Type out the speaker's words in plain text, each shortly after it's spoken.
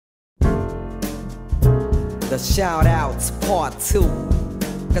the shout outs part 2,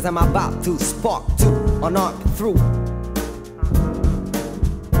 cause I'm about to spark 2 on up through.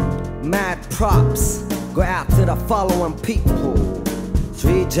 Mad props go out to the following people.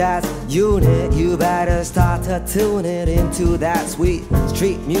 Street jazz unit, you better start to tune it into that sweet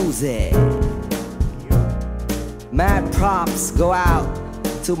street music. Mad props go out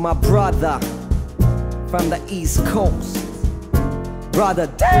to my brother from the East Coast. Brother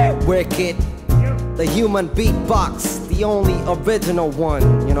damn wicked, the human beatbox, the only original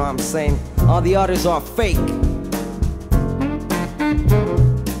one, you know what I'm saying? All the others are fake.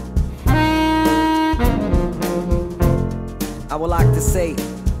 I would like to say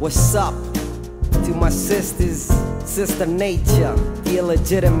what's up to my sisters, Sister Nature, the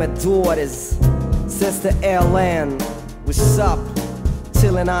illegitimate daughters, Sister LN, what's up,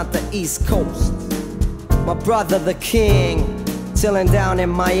 chillin' out the East Coast. My brother the King, chillin' down in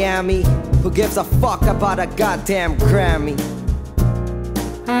Miami, who gives a fuck about a goddamn Grammy.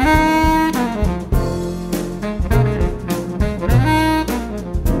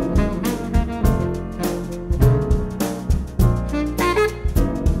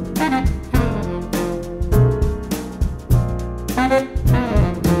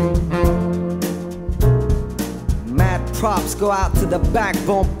 Props go out to the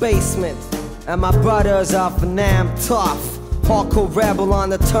Backbone Basement and my brothers of Nam Tough, hardcore rebel on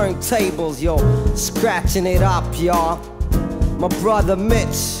the turntables, yo, scratching it up, y'all. My brother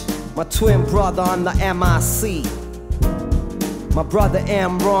Mitch, my twin brother on the MIC, my brother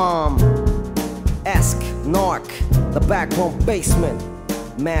M-Rom, Esk, Narc, the Backbone Basement,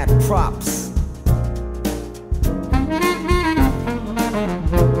 mad props.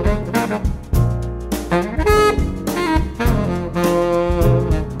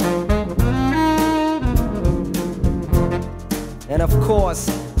 And of course,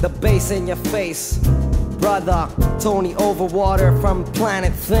 the bass in your face, brother Tony Overwater from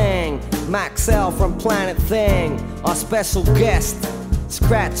Planet Thing, Maxell from Planet Thing, our special guest,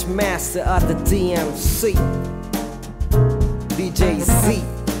 Scratch Master of the DMC, DJ Z.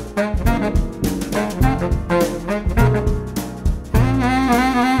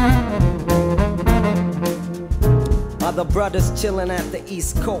 Other brothers chillin' at the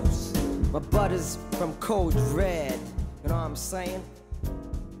East Coast, my brothers from Code Red. You know what I'm saying?